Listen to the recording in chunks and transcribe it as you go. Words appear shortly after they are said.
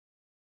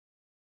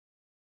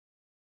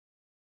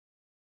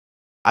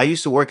I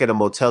used to work at a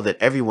motel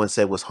that everyone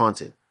said was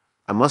haunted.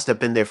 I must have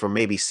been there for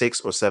maybe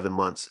 6 or 7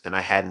 months, and I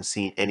hadn't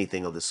seen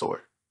anything of the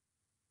sort.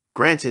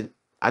 Granted,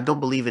 I don't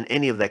believe in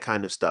any of that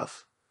kind of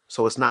stuff,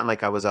 so it's not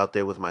like I was out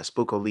there with my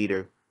spooko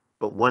leader,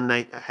 but one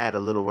night I had a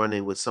little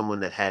run-in with someone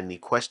that had me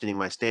questioning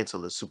my stance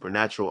on the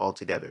supernatural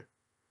altogether.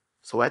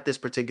 So at this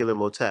particular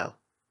motel,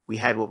 we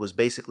had what was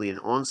basically an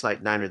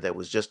on-site diner that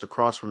was just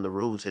across from the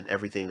rooms and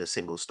everything a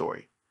single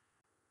story.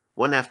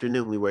 One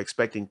afternoon, we were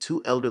expecting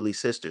two elderly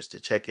sisters to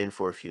check in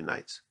for a few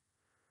nights.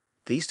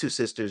 These two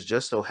sisters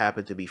just so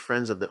happened to be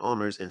friends of the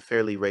owners and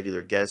fairly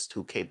regular guests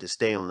who came to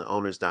stay on the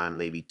owner's dime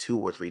maybe 2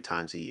 or 3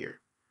 times a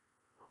year.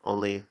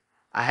 Only,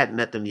 I hadn't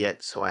met them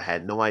yet, so I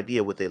had no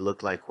idea what they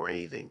looked like or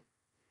anything.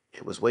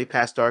 It was way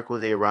past dark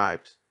when they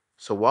arrived,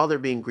 so while they're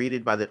being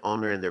greeted by the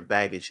owner and their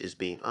baggage is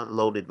being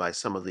unloaded by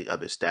some of the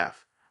other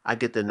staff, I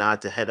get the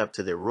nod to head up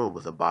to their room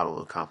with a bottle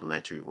of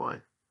complimentary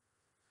wine.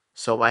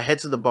 So I head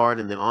to the bar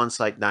in the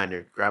on-site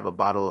diner, grab a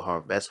bottle of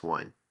our best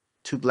wine,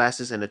 2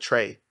 glasses and a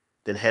tray,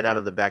 then head out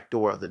of the back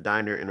door of the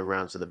diner and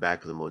around to the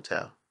back of the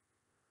motel.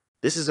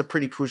 This is a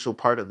pretty crucial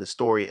part of the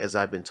story as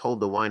I've been told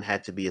the wine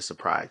had to be a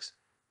surprise.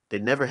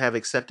 They'd never have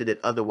accepted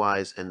it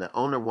otherwise, and the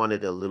owner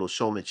wanted a little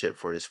showmanship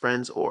for his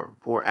friends, or,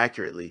 more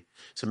accurately,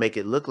 to make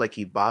it look like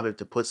he bothered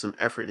to put some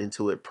effort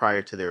into it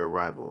prior to their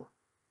arrival.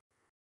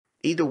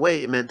 Either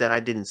way, it meant that I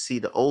didn't see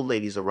the old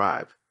ladies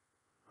arrive.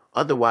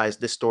 Otherwise,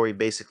 this story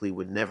basically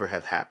would never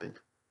have happened.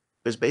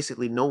 There's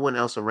basically no one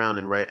else around,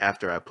 and right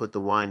after I put the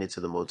wine into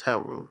the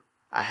motel room,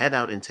 I head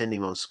out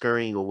intending on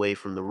scurrying away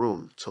from the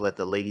room to let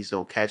the ladies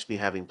don't catch me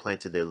having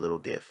planted their little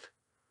gift.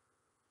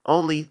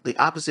 Only, the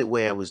opposite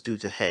way I was due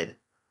to head,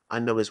 I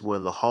noticed one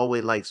of the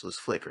hallway lights was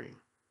flickering.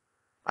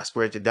 I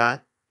swear to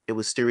God, it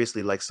was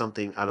seriously like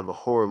something out of a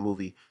horror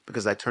movie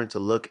because I turned to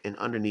look, and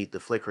underneath the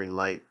flickering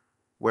light,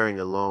 wearing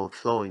a long,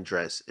 flowing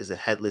dress, is a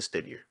headless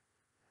figure.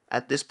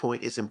 At this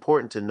point, it's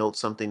important to note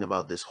something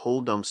about this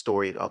whole dumb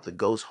story of the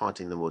ghost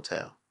haunting the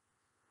motel.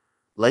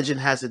 Legend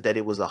has it that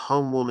it was a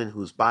hung woman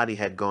whose body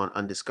had gone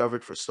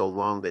undiscovered for so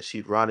long that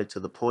she'd rotted to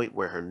the point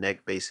where her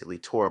neck basically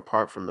tore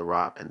apart from the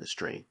rot and the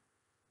strain.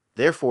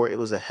 Therefore, it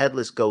was a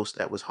headless ghost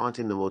that was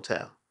haunting the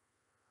motel.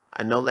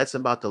 I know that's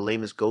about the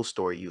lamest ghost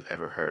story you've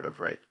ever heard of,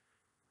 right?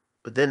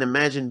 But then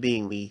imagine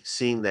being me,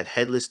 seeing that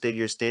headless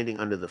figure standing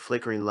under the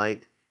flickering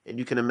light, and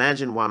you can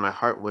imagine why my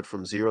heart went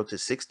from 0 to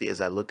 60 as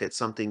I looked at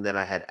something that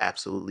I had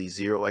absolutely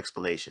zero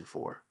explanation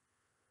for.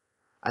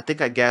 I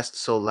think I gasped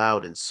so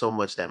loud and so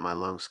much that my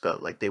lungs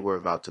felt like they were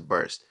about to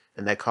burst,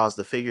 and that caused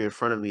the figure in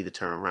front of me to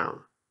turn around.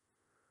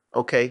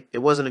 Okay, it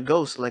wasn't a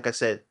ghost, like I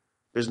said.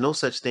 There's no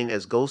such thing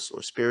as ghosts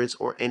or spirits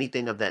or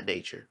anything of that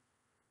nature.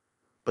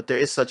 But there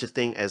is such a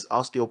thing as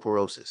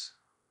osteoporosis.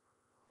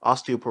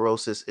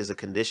 Osteoporosis is a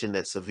condition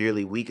that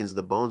severely weakens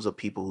the bones of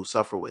people who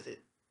suffer with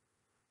it.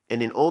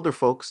 And in older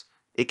folks,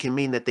 it can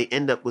mean that they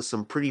end up with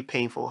some pretty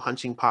painful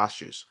hunching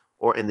postures,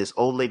 or in this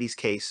old lady's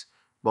case,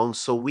 bones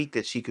so weak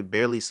that she could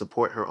barely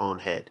support her own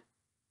head.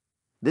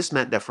 This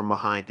meant that from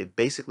behind, it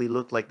basically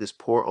looked like this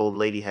poor old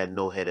lady had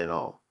no head at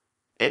all.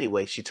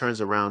 Anyway, she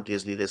turns around,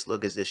 gives me this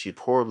look as if she'd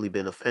horribly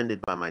been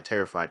offended by my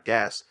terrified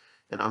gasp,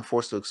 and I'm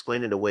forced to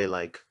explain it away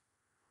like,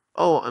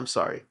 "Oh, I'm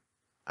sorry.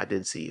 I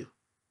didn't see you.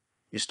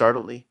 You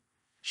startled me."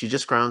 She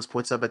just frowns,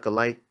 points up at the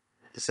light,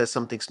 and says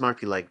something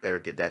snarky like, "Better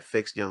get that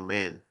fixed, young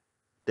man,"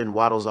 then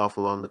waddles off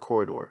along the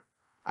corridor.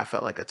 I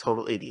felt like a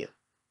total idiot.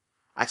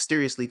 I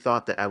seriously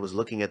thought that I was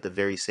looking at the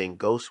very same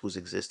ghost whose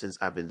existence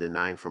I've been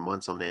denying for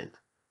months on end.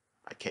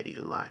 I can't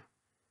even lie.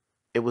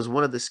 It was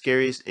one of the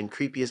scariest and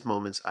creepiest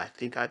moments I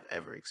think I've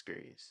ever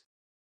experienced.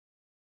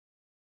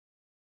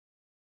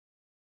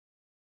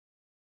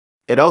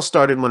 It all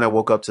started when I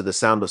woke up to the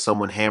sound of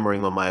someone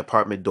hammering on my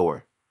apartment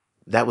door.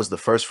 That was the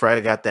first fright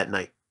I got that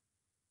night.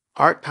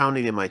 Heart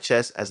pounding in my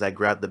chest as I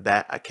grabbed the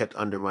bat I kept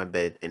under my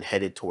bed and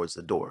headed towards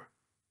the door.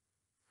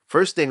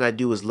 First thing I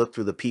do is look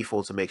through the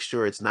peephole to make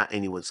sure it's not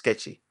anyone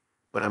sketchy,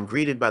 but I'm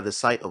greeted by the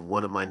sight of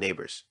one of my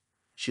neighbors.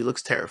 She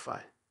looks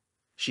terrified.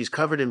 She's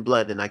covered in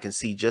blood, and I can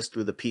see just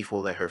through the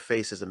peephole that her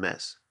face is a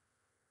mess.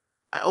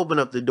 I open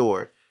up the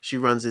door. She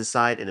runs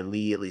inside and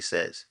immediately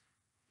says,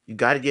 "You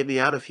gotta get me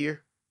out of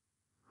here.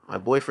 My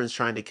boyfriend's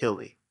trying to kill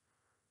me."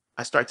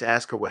 I start to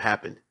ask her what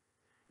happened,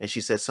 and she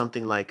says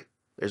something like,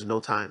 "There's no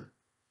time.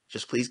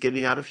 Just please get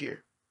me out of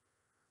here.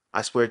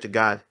 I swear to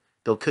God,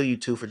 they'll kill you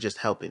too for just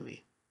helping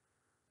me."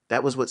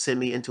 That was what sent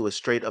me into a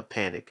straight up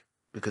panic,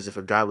 because if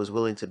a guy was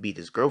willing to beat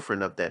his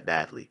girlfriend up that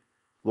badly,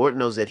 Lord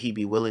knows that he'd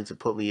be willing to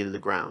put me in the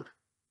ground.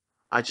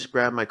 I just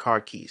grabbed my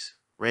car keys,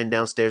 ran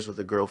downstairs with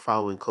the girl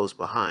following close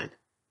behind,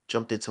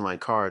 jumped into my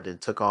car, then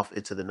took off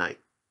into the night.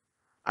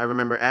 I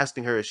remember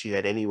asking her if she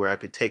had anywhere I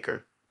could take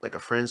her, like a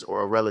friend's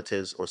or a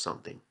relative's or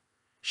something.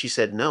 She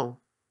said no,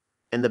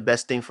 and the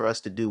best thing for us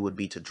to do would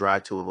be to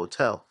drive to a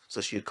motel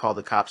so she could call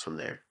the cops from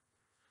there.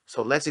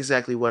 So that's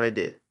exactly what I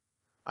did.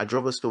 I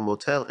drove us to a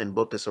motel and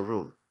booked us a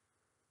room.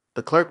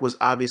 The clerk was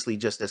obviously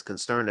just as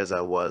concerned as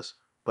I was,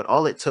 but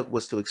all it took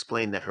was to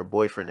explain that her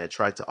boyfriend had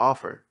tried to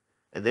offer,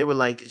 and they were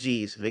like,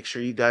 "Geez, make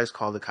sure you guys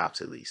call the cops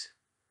at least."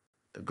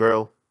 The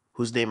girl,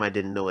 whose name I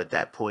didn't know at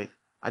that point,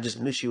 I just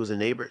knew she was a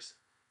neighbor's.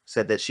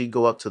 Said that she'd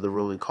go up to the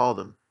room and call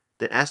them,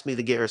 then asked me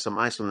to get her some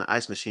ice from the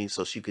ice machine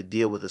so she could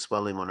deal with the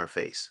swelling on her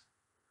face.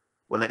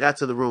 When I got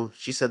to the room,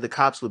 she said the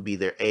cops would be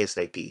there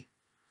ASAP.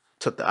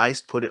 Took the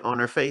ice, put it on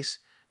her face,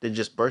 then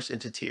just burst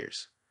into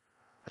tears.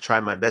 I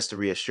tried my best to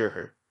reassure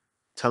her,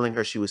 telling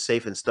her she was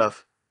safe and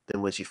stuff.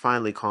 Then when she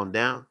finally calmed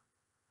down,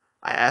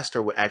 I asked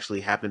her what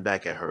actually happened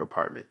back at her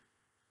apartment.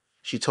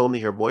 She told me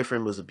her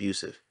boyfriend was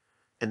abusive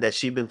and that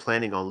she'd been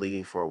planning on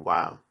leaving for a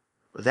while.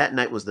 But that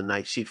night was the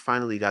night she'd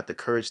finally got the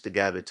courage to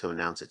gather to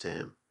announce it to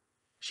him.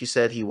 She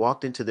said he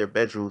walked into their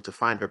bedroom to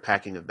find her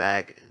packing a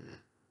bag, and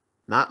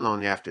not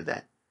long after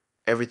that,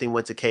 everything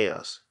went to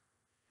chaos.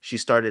 She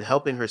started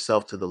helping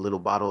herself to the little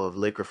bottle of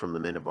liquor from the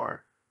minibar,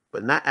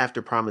 but not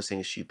after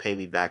promising she'd pay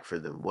me back for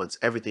them once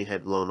everything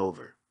had blown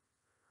over.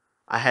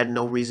 I had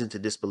no reason to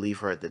disbelieve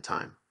her at the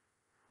time.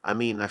 I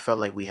mean, I felt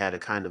like we had a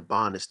kind of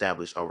bond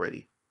established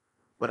already,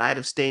 but I'd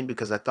abstained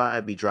because I thought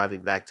I'd be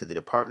driving back to the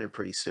apartment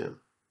pretty soon.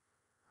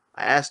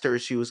 I asked her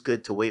if she was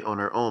good to wait on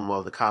her own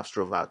while the cops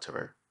drove out to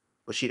her,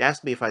 but she'd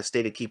asked me if I'd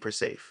stay to keep her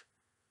safe.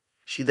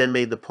 She then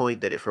made the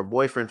point that if her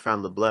boyfriend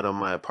found the blood on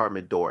my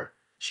apartment door,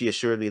 she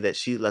assured me that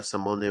she'd left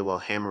some on there while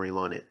hammering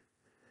on it,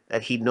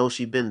 that he'd know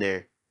she'd been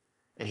there,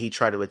 and he'd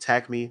try to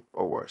attack me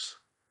or worse.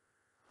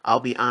 I'll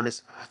be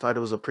honest, I thought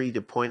it was a pretty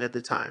good point at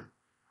the time.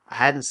 I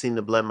hadn't seen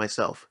the blood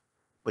myself,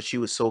 but she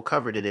was so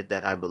covered in it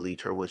that I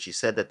believed her when she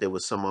said that there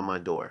was some on my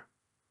door.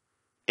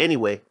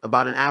 Anyway,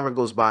 about an hour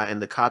goes by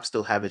and the cops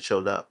still haven't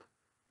showed up,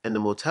 and the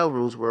motel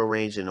rooms were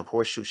arranged in a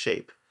horseshoe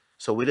shape,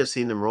 so we'd have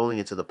seen them rolling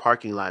into the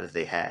parking lot if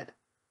they had.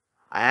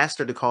 I asked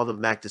her to call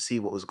them back to see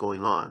what was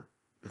going on,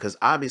 because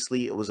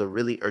obviously it was a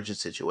really urgent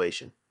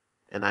situation,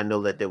 and I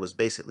know that there was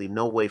basically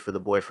no way for the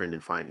boyfriend in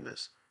finding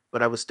us,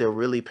 but I was still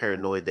really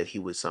paranoid that he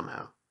would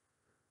somehow.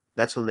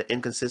 That's when the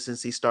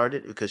inconsistency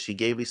started because she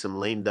gave me some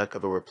lame duck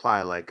of a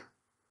reply like,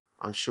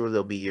 I'm sure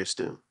they'll be here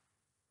soon.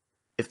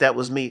 If that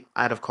was me,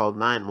 I'd have called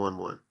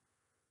 911.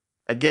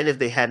 Again, if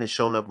they hadn't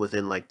shown up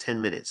within like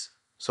 10 minutes.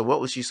 So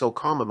what was she so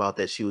calm about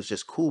that she was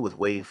just cool with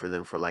waiting for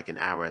them for like an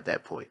hour at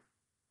that point?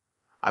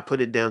 I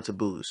put it down to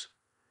booze.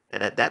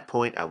 And at that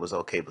point, I was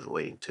okay with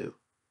waiting too.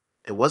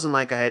 It wasn't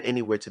like I had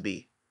anywhere to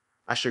be.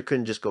 I sure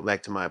couldn't just go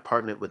back to my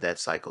apartment with that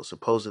psycho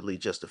supposedly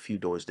just a few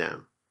doors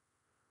down.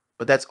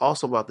 But that's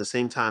also about the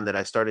same time that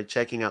I started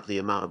checking out the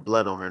amount of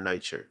blood on her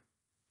nightshirt.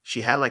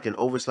 She had like an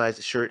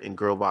oversized shirt and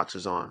girl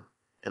boxers on.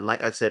 And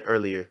like I said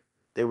earlier,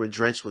 they were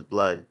drenched with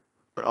blood,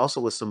 but also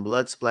with some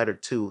blood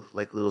splattered too,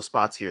 like little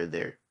spots here and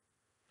there.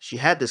 She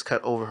had this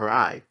cut over her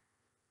eye,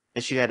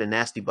 and she had a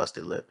nasty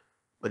busted lip,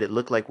 but it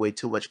looked like way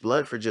too much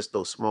blood for just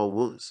those small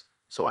wounds.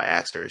 So I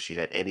asked her if she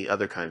had any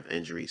other kind of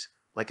injuries,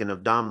 like an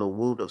abdominal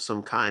wound of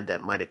some kind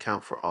that might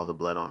account for all the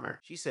blood on her.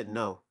 She said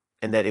no,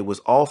 and that it was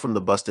all from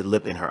the busted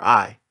lip in her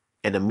eye,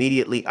 and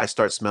immediately I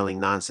start smelling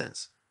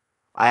nonsense.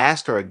 I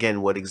asked her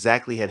again what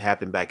exactly had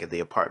happened back at the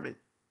apartment,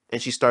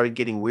 and she started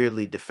getting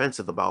weirdly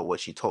defensive about what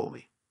she told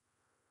me.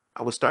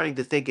 I was starting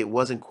to think it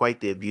wasn't quite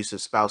the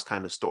abusive spouse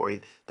kind of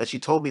story that she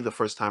told me the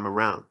first time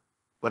around,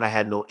 but I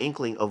had no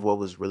inkling of what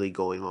was really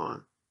going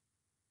on.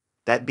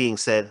 That being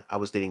said, I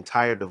was getting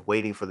tired of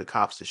waiting for the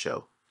cops to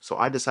show, so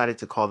I decided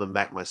to call them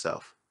back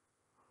myself.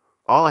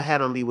 All I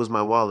had on me was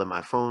my wallet,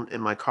 my phone,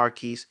 and my car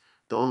keys,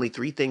 the only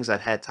three things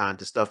I'd had time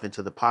to stuff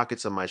into the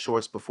pockets of my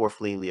shorts before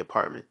fleeing the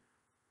apartment.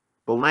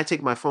 But when I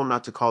take my phone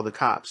out to call the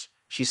cops,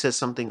 she says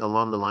something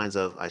along the lines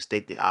of, I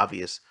state the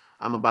obvious,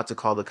 I'm about to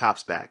call the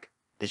cops back.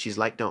 Then she's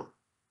like, don't.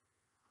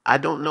 I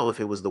don't know if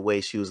it was the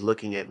way she was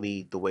looking at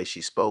me, the way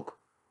she spoke,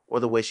 or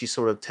the way she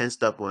sort of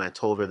tensed up when I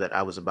told her that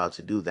I was about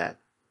to do that,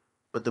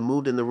 but the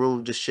mood in the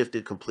room just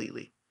shifted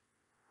completely.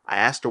 I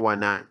asked her why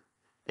not,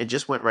 and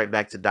just went right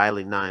back to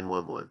dialing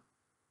 911.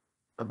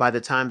 By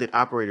the time the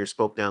operator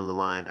spoke down the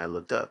line, I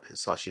looked up and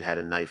saw she had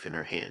a knife in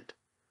her hand.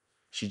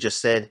 She just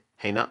said,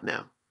 hang up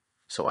now.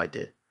 So I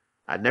did.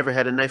 I'd never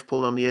had a knife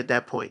pulled on me at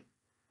that point,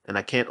 and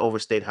I can't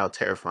overstate how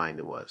terrifying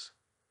it was.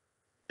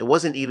 It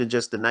wasn't even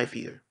just the knife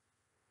either.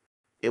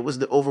 It was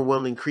the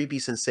overwhelming creepy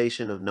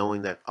sensation of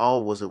knowing that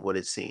all wasn't what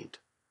it seemed.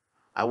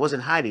 I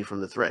wasn't hiding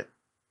from the threat.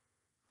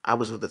 I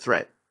was with the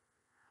threat.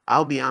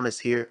 I'll be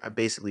honest here, I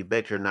basically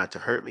begged her not to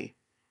hurt me,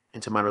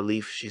 and to my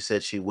relief, she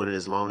said she wouldn't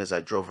as long as I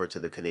drove her to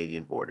the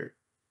Canadian border.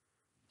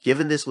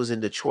 Given this was in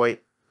Detroit,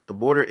 the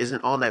border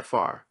isn't all that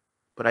far,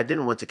 but I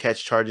didn't want to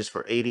catch charges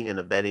for aiding and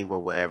abetting or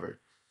whatever,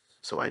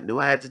 so I knew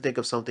I had to think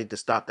of something to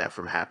stop that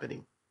from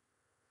happening.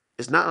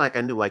 It's not like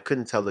I knew I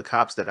couldn't tell the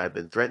cops that I'd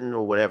been threatened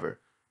or whatever,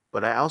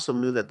 but I also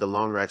knew that the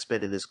longer I'd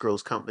spent in this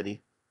girl's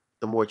company,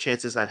 the more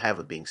chances I'd have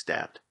of being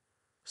stabbed.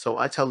 So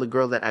I tell the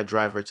girl that I'd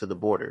drive her to the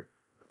border,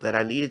 that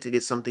I needed to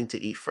get something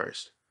to eat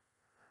first.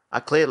 I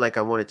played like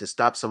I wanted to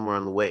stop somewhere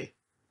on the way,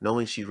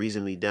 knowing she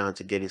reasoned me down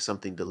to getting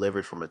something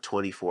delivered from a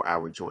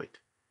 24-hour joint.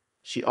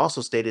 She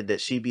also stated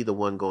that she'd be the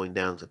one going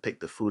down to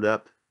pick the food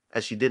up,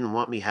 as she didn't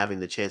want me having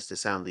the chance to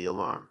sound the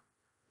alarm.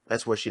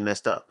 That's where she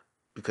messed up,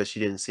 because she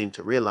didn't seem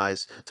to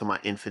realize, to my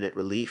infinite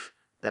relief,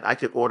 that I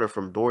could order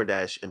from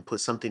DoorDash and put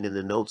something in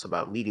the notes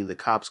about meeting the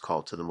cops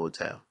call to the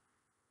motel.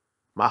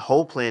 My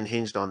whole plan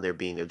hinged on there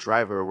being a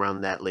driver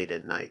around that late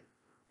at night.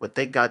 But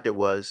thank God there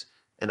was,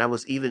 and I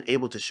was even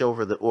able to show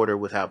her the order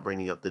without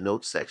bringing up the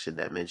notes section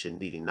that mentioned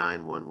needing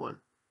 911.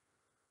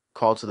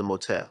 Call to the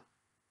motel.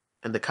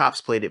 And the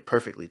cops played it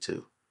perfectly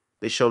too.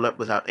 They showed up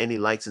without any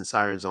lights and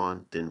sirens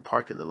on, then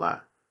parked in the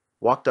lot.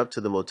 Walked up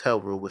to the motel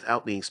room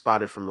without being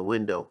spotted from the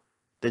window,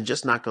 then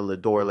just knocked on the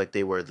door like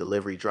they were a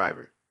delivery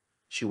driver.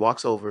 She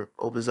walks over,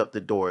 opens up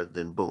the door,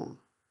 then boom.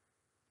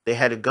 They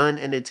had a gun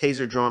and a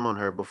taser drawn on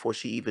her before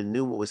she even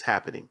knew what was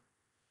happening.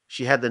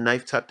 She had the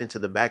knife tucked into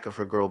the back of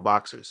her girl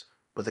boxers,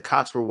 but the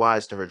cops were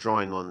wise to her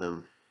drawing on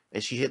them,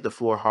 and she hit the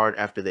floor hard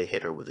after they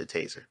hit her with a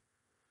taser.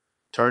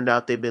 Turned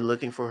out they'd been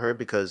looking for her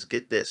because,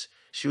 get this,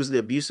 she was the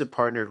abusive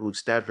partner who'd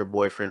stabbed her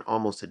boyfriend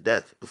almost to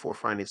death before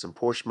finding some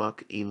poor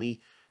schmuck, Amy,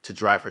 to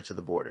drive her to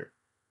the border.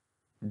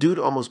 Dude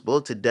almost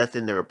bled to death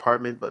in their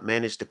apartment but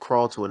managed to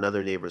crawl to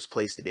another neighbor's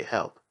place to get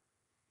help.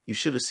 You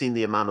should have seen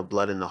the amount of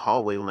blood in the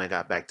hallway when I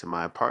got back to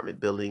my apartment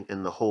building,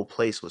 and the whole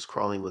place was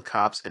crawling with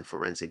cops and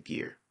forensic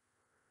gear.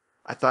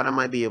 I thought I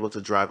might be able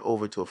to drive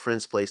over to a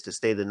friend's place to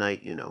stay the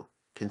night,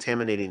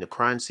 contaminating the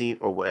crime scene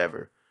or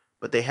whatever,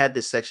 but they had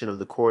this section of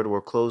the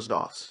corridor closed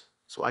off,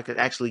 so I could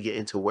actually get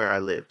into where I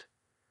lived.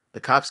 The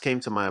cops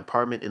came to my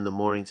apartment in the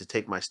morning to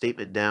take my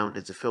statement down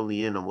and to fill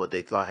me in on what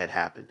they thought had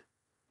happened.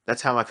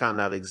 That's how I found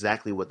out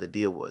exactly what the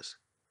deal was.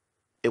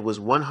 It was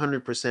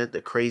 100%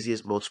 the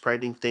craziest, most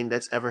frightening thing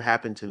that's ever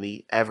happened to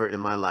me ever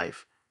in my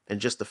life, and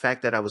just the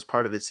fact that I was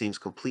part of it seems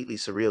completely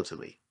surreal to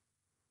me.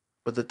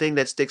 But the thing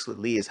that sticks with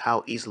me is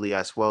how easily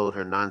I swallowed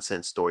her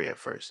nonsense story at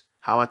first,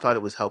 how I thought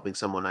it was helping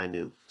someone I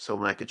knew,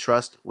 someone I could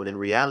trust, when in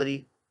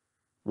reality,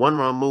 one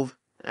wrong move,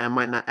 and I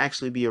might not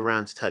actually be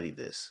around to tell you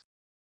this.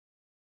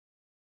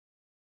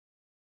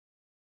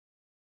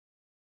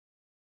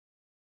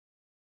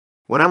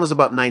 When I was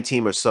about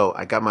 19 or so,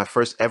 I got my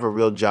first ever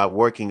real job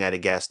working at a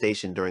gas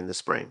station during the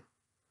spring.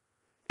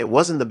 It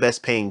wasn't the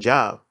best paying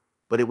job,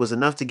 but it was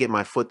enough to get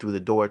my foot through the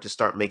door to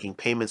start making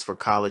payments for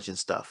college and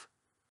stuff.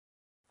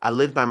 I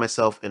lived by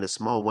myself in a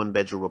small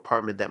one-bedroom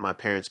apartment that my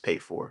parents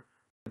paid for.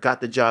 I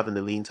got the job in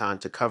the meantime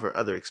to cover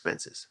other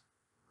expenses.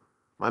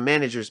 My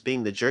managers,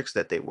 being the jerks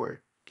that they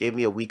were, gave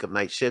me a week of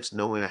night shifts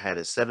knowing I had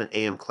a 7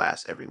 a.m.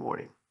 class every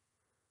morning.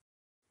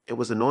 It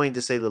was annoying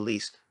to say the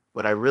least,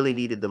 but I really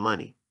needed the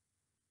money.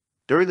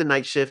 During the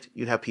night shift,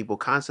 you'd have people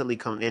constantly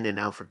come in and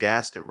out for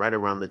gas at right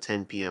around the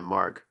 10 p.m.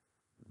 mark.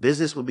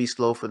 Business would be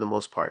slow for the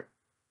most part.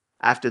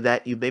 After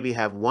that, you maybe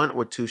have one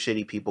or two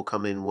shitty people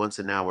come in once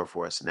an hour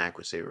for a snack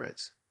or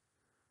cigarettes.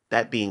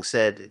 That being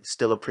said, it's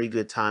still a pretty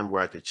good time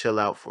where I could chill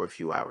out for a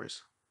few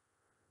hours.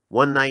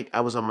 One night,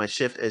 I was on my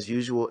shift as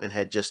usual and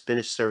had just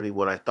finished serving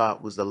what I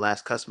thought was the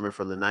last customer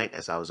for the night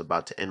as I was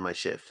about to end my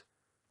shift.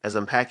 As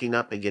I'm packing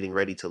up and getting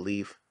ready to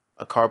leave,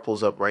 a car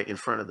pulls up right in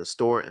front of the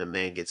store and a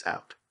man gets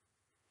out.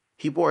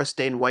 He wore a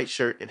stained white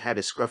shirt and had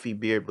a scruffy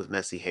beard with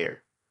messy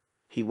hair.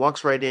 He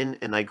walks right in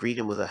and I greet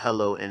him with a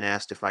hello and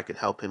asked if I could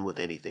help him with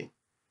anything.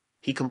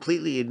 He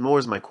completely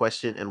ignores my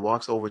question and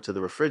walks over to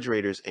the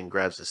refrigerators and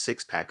grabs a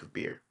six-pack of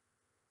beer.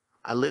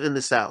 I live in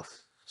the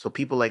South, so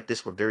people like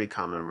this were very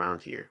common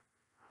around here.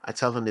 I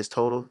tell him his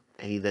total,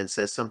 and he then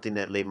says something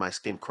that made my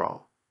skin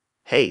crawl.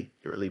 Hey,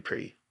 you're really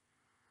pretty.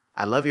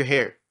 I love your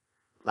hair.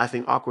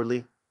 Laughing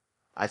awkwardly,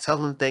 I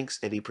tell him thanks,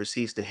 and he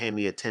proceeds to hand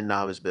me a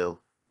 $10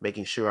 bill,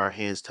 making sure our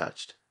hands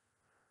touched.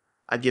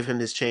 I give him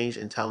his change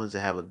and tell him to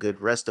have a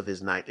good rest of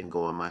his night and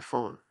go on my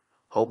phone,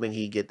 hoping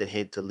he'd get the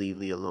hint to leave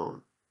me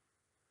alone.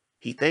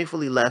 He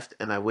thankfully left,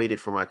 and I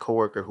waited for my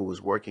coworker who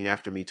was working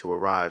after me to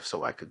arrive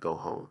so I could go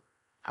home.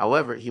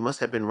 However, he must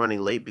have been running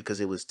late because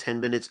it was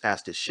 10 minutes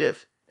past his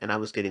shift, and I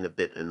was getting a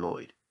bit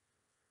annoyed.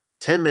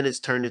 10 minutes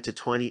turned into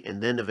 20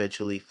 and then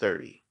eventually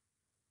 30.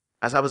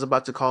 As I was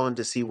about to call him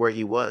to see where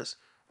he was,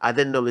 I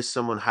then noticed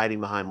someone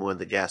hiding behind one of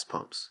the gas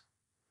pumps.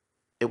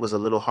 It was a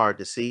little hard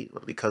to see,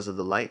 but because of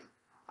the light,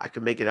 I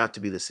could make it out to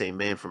be the same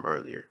man from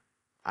earlier.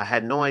 I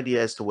had no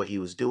idea as to what he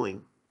was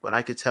doing, but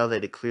I could tell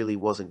that it clearly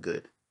wasn't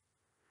good.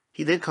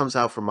 He then comes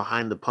out from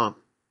behind the pump,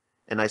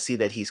 and I see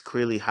that he's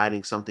clearly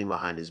hiding something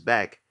behind his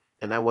back,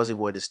 and I wasn't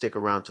going to stick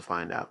around to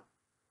find out.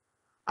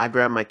 I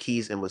grabbed my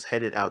keys and was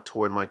headed out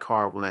toward my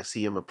car when I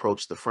see him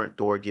approach the front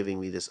door giving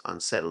me this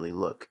unsettling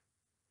look.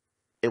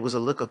 It was a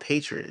look of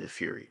hatred and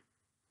fury.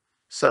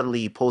 Suddenly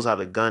he pulls out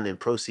a gun and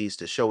proceeds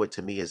to show it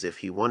to me as if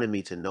he wanted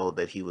me to know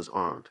that he was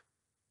armed.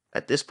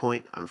 At this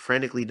point, I'm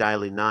frantically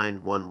dialing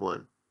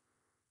 911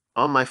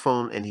 on my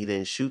phone, and he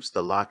then shoots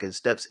the lock and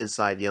steps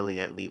inside yelling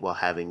at me while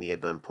having me at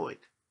gunpoint.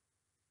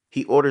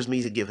 He orders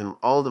me to give him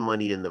all the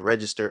money in the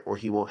register or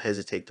he won't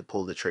hesitate to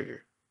pull the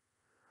trigger.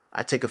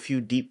 I take a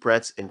few deep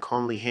breaths and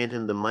calmly hand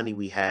him the money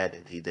we had,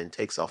 and he then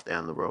takes off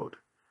down the road.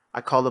 I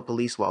call the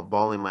police while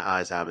bawling my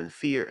eyes out in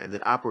fear, and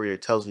the operator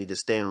tells me to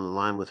stay on the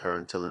line with her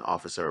until an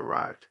officer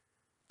arrived.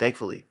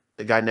 Thankfully,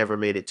 the guy never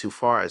made it too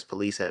far as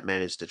police had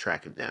managed to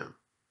track him down.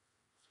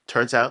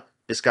 Turns out,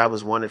 this guy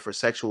was wanted for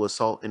sexual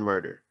assault and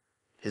murder.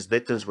 His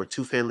victims were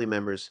two family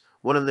members,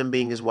 one of them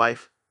being his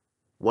wife,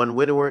 one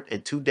widower,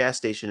 and two gas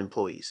station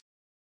employees.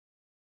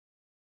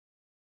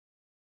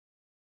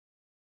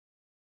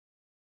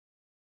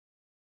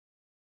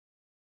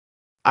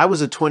 I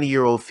was a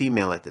 20-year-old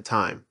female at the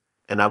time,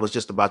 and I was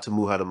just about to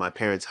move out of my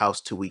parents'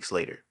 house 2 weeks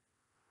later.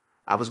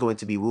 I was going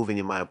to be moving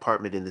in my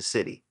apartment in the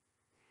city.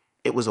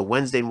 It was a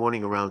Wednesday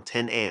morning around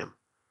 10 a.m.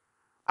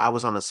 I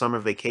was on a summer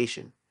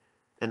vacation,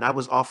 and I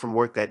was off from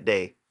work that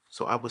day,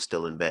 so I was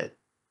still in bed.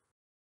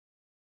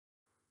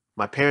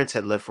 My parents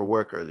had left for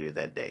work earlier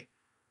that day.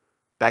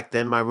 Back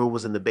then, my room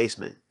was in the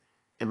basement,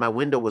 and my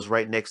window was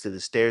right next to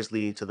the stairs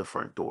leading to the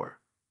front door.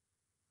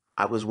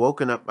 I was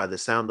woken up by the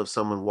sound of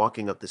someone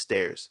walking up the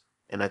stairs,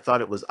 and I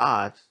thought it was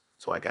odd,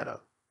 so I got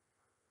up.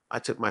 I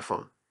took my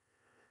phone,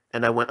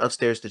 and I went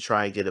upstairs to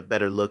try and get a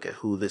better look at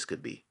who this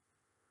could be.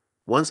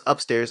 Once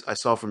upstairs, I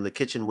saw from the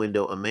kitchen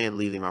window a man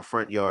leaving our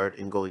front yard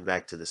and going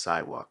back to the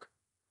sidewalk.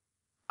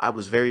 I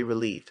was very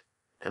relieved,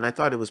 and I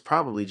thought it was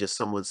probably just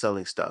someone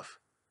selling stuff.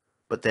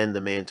 But then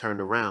the man turned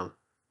around,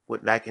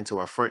 went back into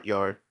our front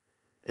yard,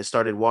 and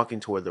started walking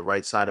toward the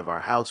right side of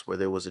our house where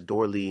there was a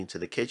door leading to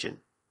the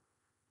kitchen,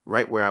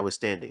 right where I was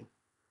standing.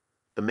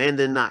 The man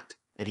then knocked,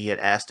 and he had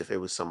asked if there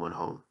was someone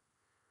home.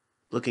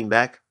 Looking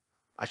back,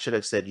 I should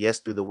have said yes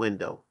through the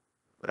window,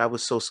 but I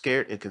was so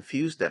scared and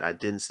confused that I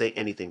didn't say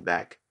anything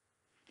back.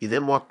 He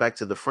then walked back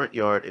to the front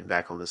yard and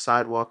back on the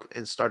sidewalk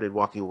and started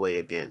walking away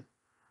again.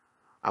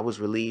 I was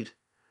relieved,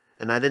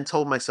 and I then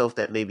told myself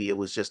that maybe it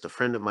was just a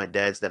friend of my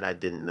dad's that I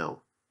didn't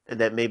know, and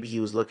that maybe he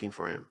was looking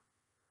for him.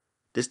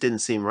 This didn't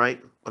seem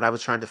right, but I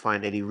was trying to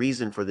find any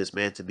reason for this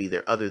man to be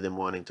there other than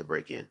wanting to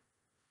break in.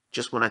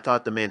 Just when I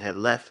thought the man had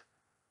left,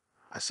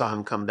 I saw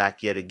him come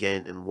back yet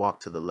again and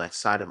walk to the left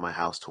side of my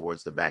house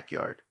towards the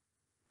backyard.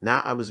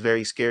 Now I was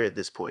very scared at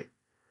this point,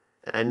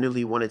 and I knew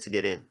he wanted to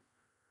get in.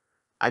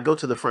 I go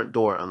to the front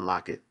door,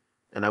 unlock it,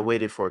 and I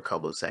waited for a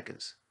couple of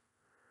seconds.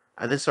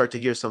 I then start to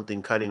hear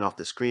something cutting off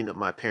the screen of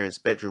my parents'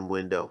 bedroom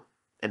window,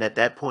 and at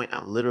that point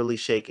I'm literally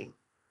shaking.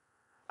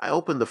 I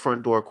opened the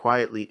front door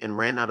quietly and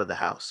ran out of the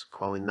house,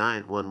 calling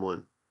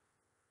 911.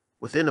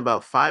 Within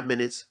about 5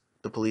 minutes,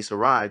 the police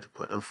arrived,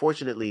 but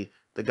unfortunately,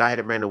 the guy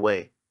had ran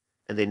away,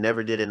 and they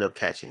never did end up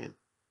catching him.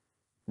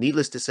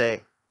 Needless to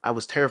say, I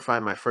was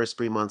terrified my first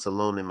 3 months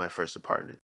alone in my first apartment.